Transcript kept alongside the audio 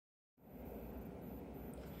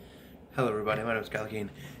Hello everybody, my name is Galakine,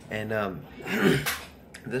 and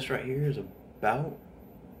this right here is about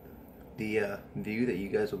the view that you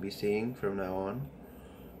guys will be seeing from now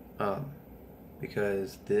on,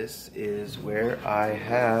 because this is where I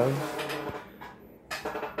have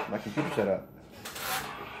my computer set up.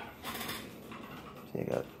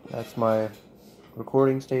 So that's my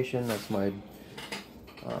recording station, that's my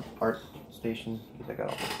art station, because I got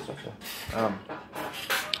all this stuff there.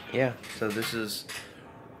 Yeah, so this is,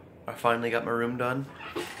 I finally got my room done.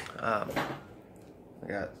 I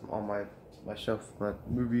got all my stuff, my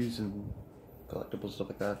movies and collectibles, stuff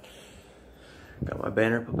like that. Got my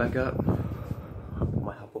banner put back up. I'll put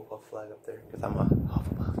my Hufflepuff flag up there because I'm a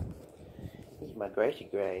Hufflepuff. He's my Gracie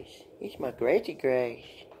Grace. He's my Gracie Grace.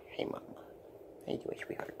 Hey Mom. How you doing,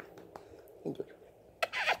 sweetheart? How you doing?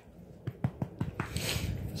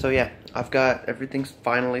 So yeah, I've got everything's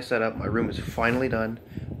finally set up. My room is finally done.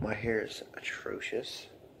 My hair is atrocious.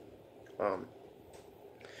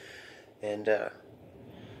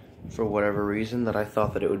 For whatever reason that I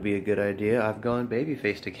thought that it would be a good idea, I've gone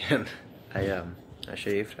baby-faced again. I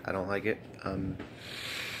shaved. I don't like it.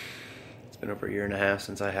 It's been over a year and a half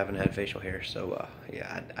since I haven't had facial hair, so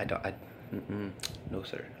yeah, no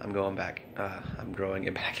sir. I'm going back. I'm growing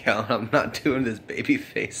it back out. I'm not doing this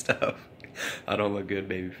baby-face stuff. I don't look good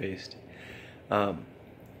baby-faced.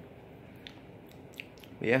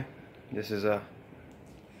 Yeah, this is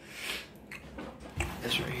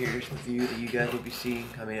this right here is the view that you guys will be seeing.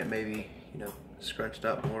 I mean, it may be, scrunched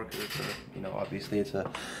up more because it's obviously it's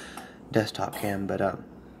a desktop cam, but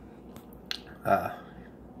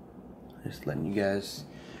just letting you guys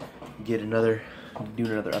do another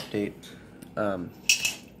update.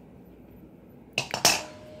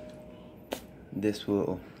 This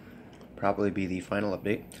will probably be the final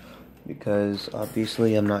update because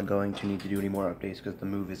obviously I'm not going to need to do any more updates because the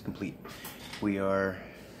move is complete. We are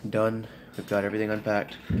done. We've got everything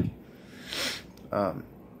unpacked.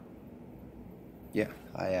 Yeah,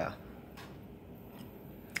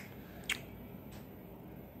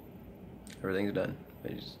 everything's done.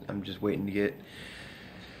 I'm just waiting to get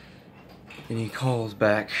any calls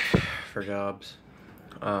back for jobs.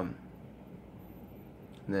 And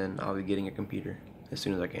then I'll be getting a computer as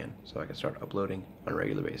soon as I can, so I can start uploading on a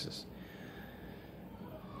regular basis.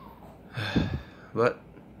 But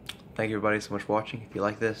thank you everybody so much for watching. If you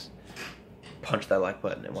like this, punch that like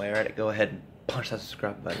button, and while you're at it, go ahead and punch that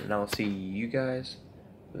subscribe button, and I'll see you guys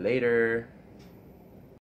later.